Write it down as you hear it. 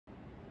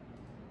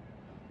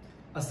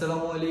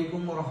Assalamu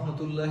alaikum wa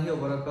rahmatullahi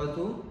wa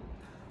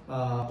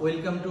barakatuh.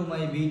 Welcome to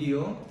my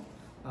video.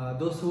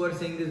 Those who are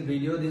seeing this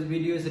video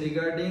is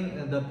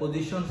regarding the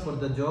position for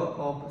the job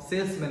of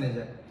sales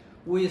manager.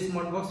 We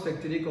smart box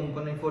factory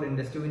company for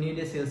industry. We need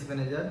a sales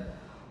manager.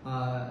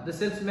 The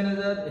sales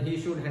manager, he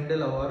should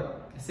handle our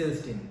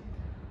sales team.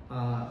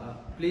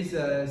 Please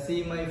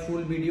see my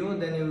full video,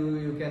 then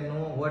you can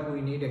know what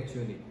we need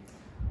actually.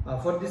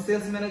 For the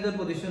sales manager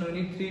position, we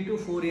need 3 to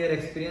 4 year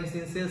experience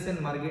in sales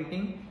and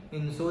marketing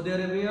in Saudi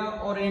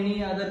Arabia or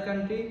any other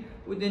country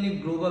with any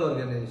global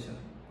organization.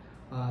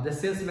 The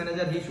sales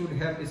manager, he should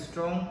have a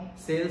strong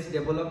sales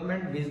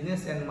development,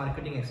 business and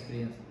marketing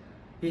experience.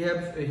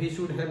 He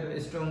should have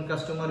a strong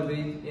customer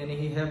base, and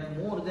he have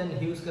more than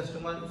huge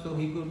customer, so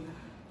he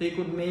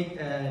could make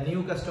a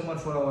new customer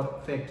for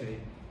our factory.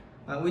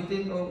 With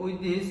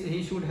this,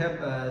 he should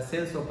have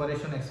sales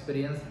operation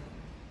experience.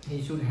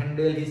 He should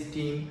handle his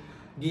team,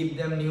 give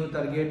them new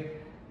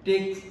target,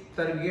 take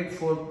target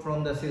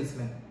from the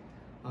salesman,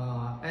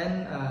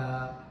 and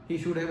he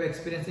should have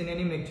experience in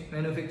any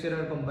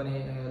manufacturer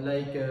company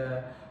like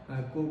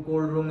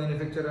cold room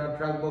manufacturer,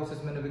 truck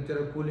boxes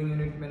manufacturer, cooling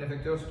unit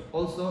manufacturers.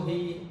 Also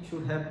he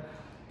should have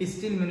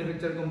steel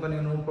manufacturer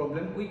company, no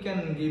problem, we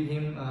can give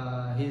him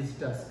his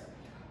task.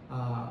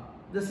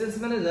 The sales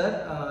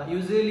manager,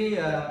 usually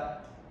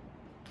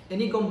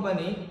any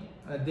company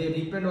they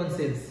depend on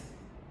sales,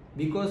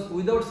 because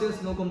without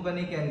sales no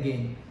company can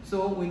gain.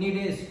 So we need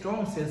a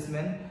strong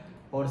salesman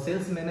or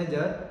sales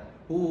manager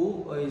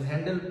who is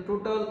handle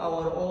total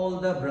all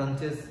the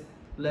branches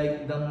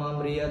like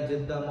Dammam, Riyadh,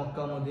 Jeddah,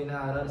 Makkah, Medina,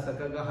 Arar,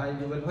 Sakaga, High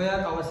Jubal.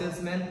 Where our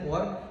salesman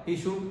work, he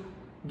should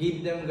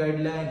give them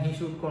guideline, he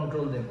should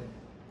control them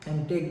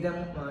and take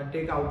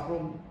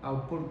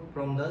output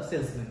from the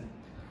salesman.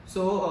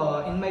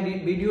 So in my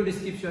video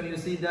description you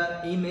see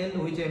the email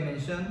which I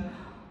mentioned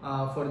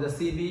for the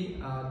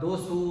CV.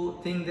 Those who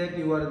think that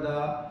you are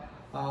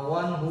the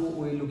one who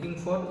we are looking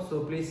for, so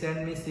please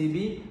send me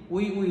CV.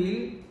 We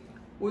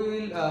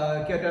will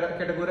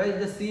categorize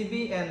the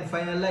CV and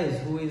finalize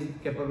who is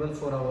capable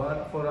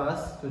for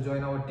us to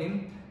join our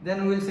team.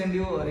 Then we will send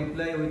you a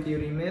reply with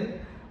your email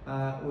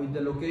with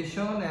the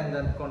location and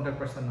the contact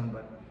person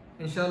number.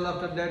 Inshallah,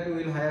 after that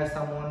we will hire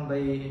someone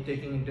by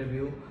taking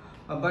interview.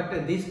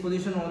 But this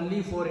position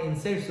only for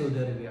inside Saudi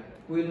Arabia.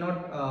 We will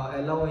not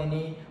allow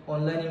any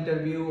online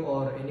interview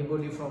or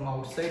anybody from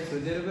outside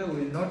Saudi Arabia.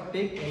 We will not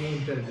take any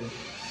interview.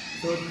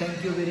 So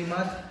thank you very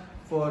much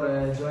for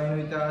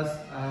joining with us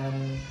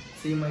and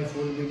see my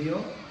full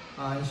video.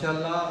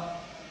 Inshallah,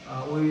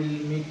 we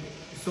will meet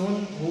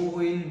soon who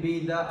will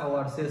be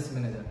our sales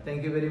manager.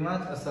 Thank you very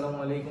much. Assalamu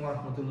alaikum wa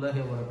rahmatullahi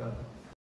wa barakatuh.